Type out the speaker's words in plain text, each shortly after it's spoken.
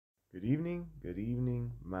Good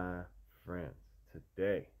evening, my friends.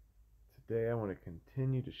 Today I want to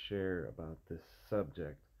continue to share about this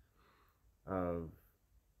subject of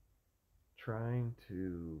trying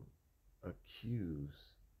to accuse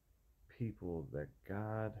people that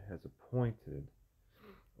God has appointed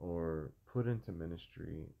or put into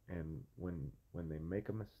ministry, and when they make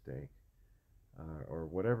a mistake, or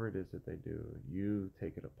whatever it is that they do, you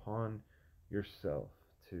take it upon yourself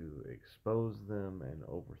to expose them and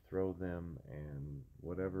overthrow them and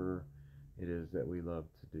whatever it is that we love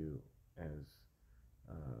to do as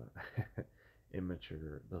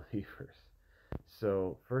immature believers.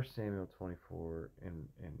 So, First Samuel 24, in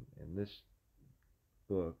this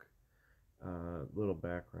book, little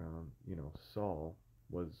background, Saul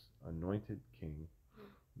was anointed king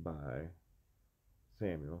by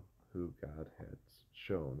Samuel, who God had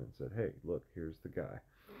shown and said, "Hey, look, here's the guy."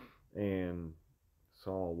 And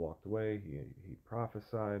Saul walked away. He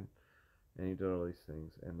prophesied and he did all these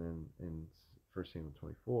things. And then in First Samuel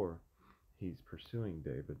 24, he's pursuing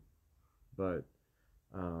David, but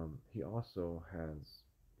he also has,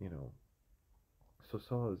 you know, so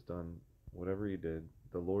Saul has done whatever he did.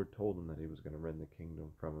 The Lord told him that he was going to rend the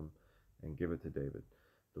kingdom from him and give it to David.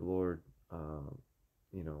 The Lord, um,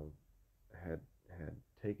 you know, had had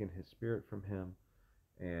taken his spirit from him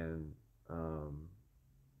and um,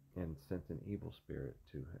 and sent an evil spirit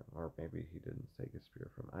to him, or maybe he didn't take his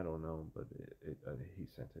spirit from him. I don't know, but he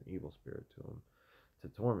sent an evil spirit to him to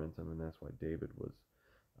torment him, and that's why David was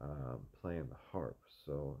playing the harp.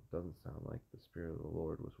 So it doesn't sound like the spirit of the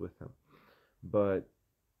Lord was with him. But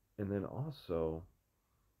and then also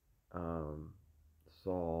um,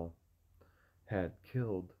 Saul had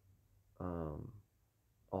killed um,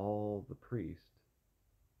 all the priests,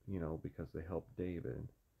 because they helped David.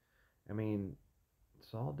 I mean,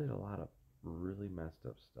 Saul did a lot of really messed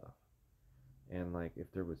up stuff. And like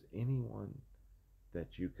if there was anyone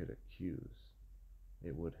that you could accuse,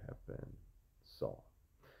 it would have been Saul.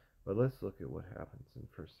 But let's look at what happens in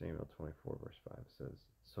 1 Samuel 24, verse 5. It says,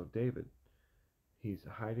 "So David, he's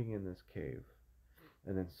hiding in this cave,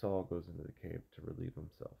 and then Saul goes into the cave to relieve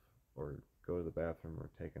himself, or go to the bathroom, or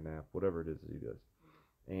take a nap, whatever it is that he does.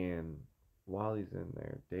 And while he's in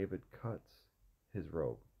there, David cuts his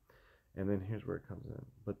robe. And then here's where it comes in.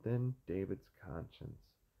 But then David's conscience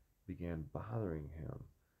began bothering him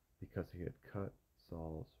because he had cut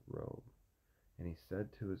Saul's robe. And he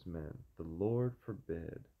said to his men, 'The Lord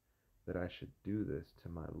forbid that I should do this to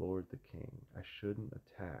my lord the king. I shouldn't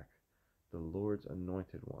attack the Lord's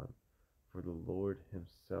anointed one, for the Lord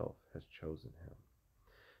himself has chosen him.'"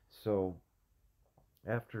 So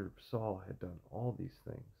after Saul had done all these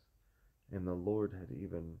things, and the Lord had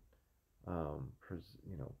even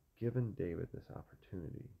given David this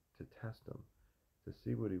opportunity to test him, to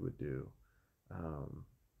see what he would do, um,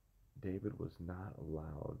 David was not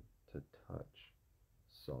allowed to touch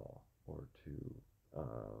Saul or to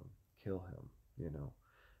kill him.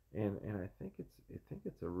 And I think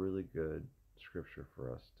it's a really good scripture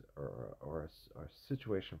for us to, or a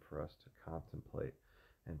situation for us to contemplate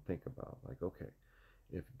and think about. Like, okay,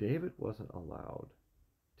 if David wasn't allowed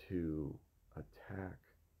to attack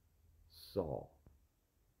Saul,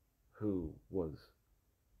 who was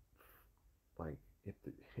like, if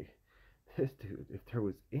the, this dude, if there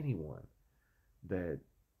was anyone that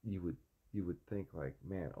you would you would think like,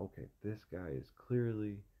 man, okay, this guy is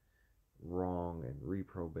clearly wrong and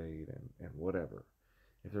reprobate and whatever.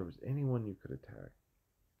 If there was anyone you could attack,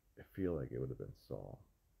 I feel like it would have been Saul.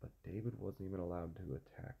 But David wasn't even allowed to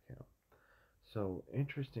attack him. So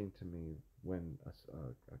interesting to me when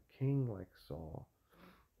a king like Saul,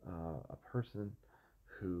 a person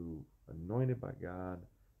who anointed by God,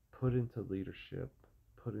 put into leadership,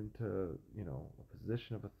 put into a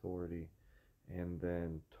position of authority, and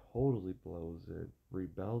then totally blows it,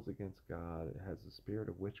 rebels against God, has the spirit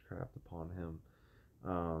of witchcraft upon him,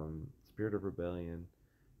 spirit of rebellion,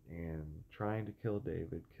 and trying to kill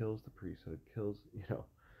David, kills the priesthood,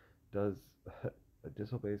 does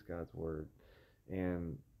disobeys God's word,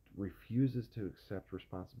 and refuses to accept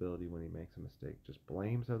responsibility when he makes a mistake, just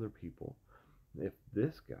blames other people. If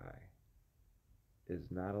this guy is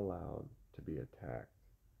not allowed to be attacked,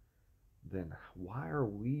 then why are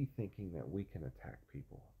we thinking that we can attack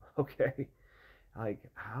people? Okay?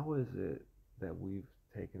 Like, how is it that we've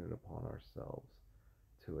taken it upon ourselves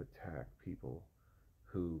to attack people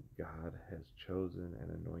who God has chosen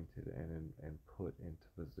and anointed and put into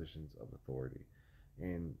positions of authority?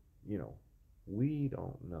 And, we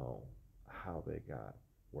don't know how they got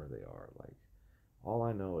where they are. Like, all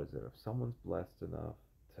I know is that if someone's blessed enough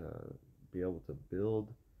to be able to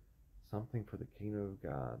build something for the kingdom of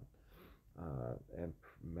God, and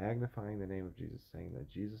magnifying the name of Jesus, saying that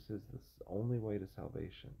Jesus is the only way to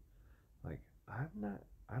salvation. Like, I'm not,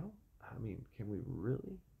 I don't, I mean, can we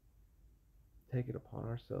really take it upon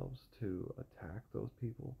ourselves to attack those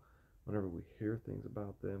people whenever we hear things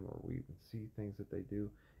about them or we even see things that they do?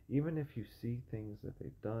 Even if you see things that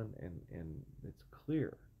they've done and it's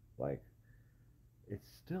clear, like, it's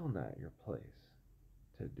still not your place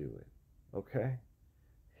to do it, okay?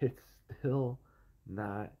 It's still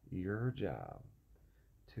not your job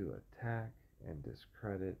to attack and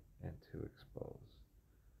discredit and to expose.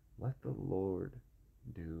 Let the Lord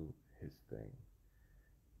do his thing.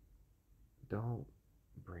 Don't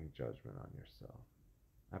bring judgment on yourself.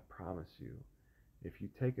 I promise you, if you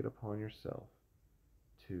take it upon yourself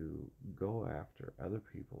to go after other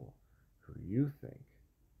people who you think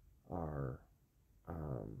are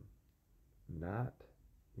um, not,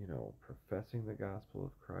 professing the gospel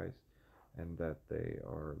of Christ and that they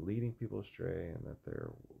are leading people astray and that they're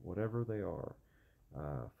whatever they are,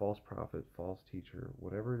 false prophet, false teacher,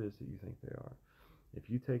 whatever it is that you think they are, if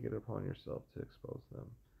you take it upon yourself to expose them,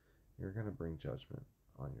 you're going to bring judgment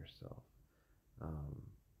on yourself. Um,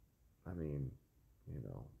 I mean, you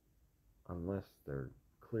know, unless they're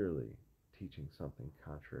clearly teaching something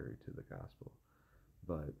contrary to the gospel.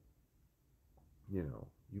 But,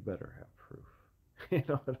 you better have proof. You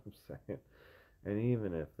know what I'm saying? And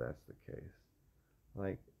even if that's the case,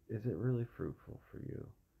 like, is it really fruitful for you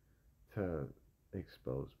to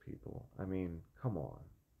expose people? I mean, come on.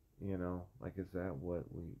 Like, is that what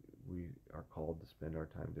we are called to spend our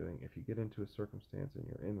time doing? If you get into a circumstance and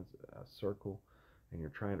you're in a circle and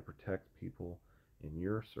you're trying to protect people in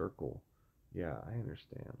your circle, yeah, I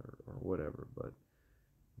understand, or whatever, but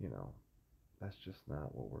you know, that's just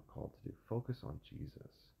not what we're called to do. Focus on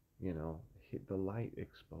Jesus. The light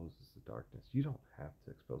exposes the darkness. You don't have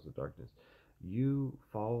to expose the darkness. You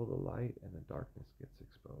follow the light and the darkness gets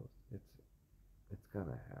exposed. It's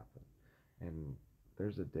gonna happen. And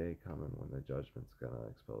there's a day coming when the judgment's gonna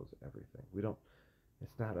expose everything.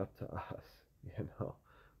 It's not up to us, you know.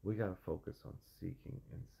 We gotta focus on seeking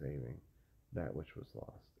and saving that which was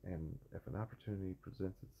lost. And if an opportunity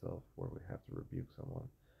presents itself where we have to rebuke someone,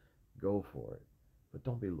 go for it. But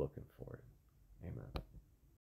don't be looking for it. Amen.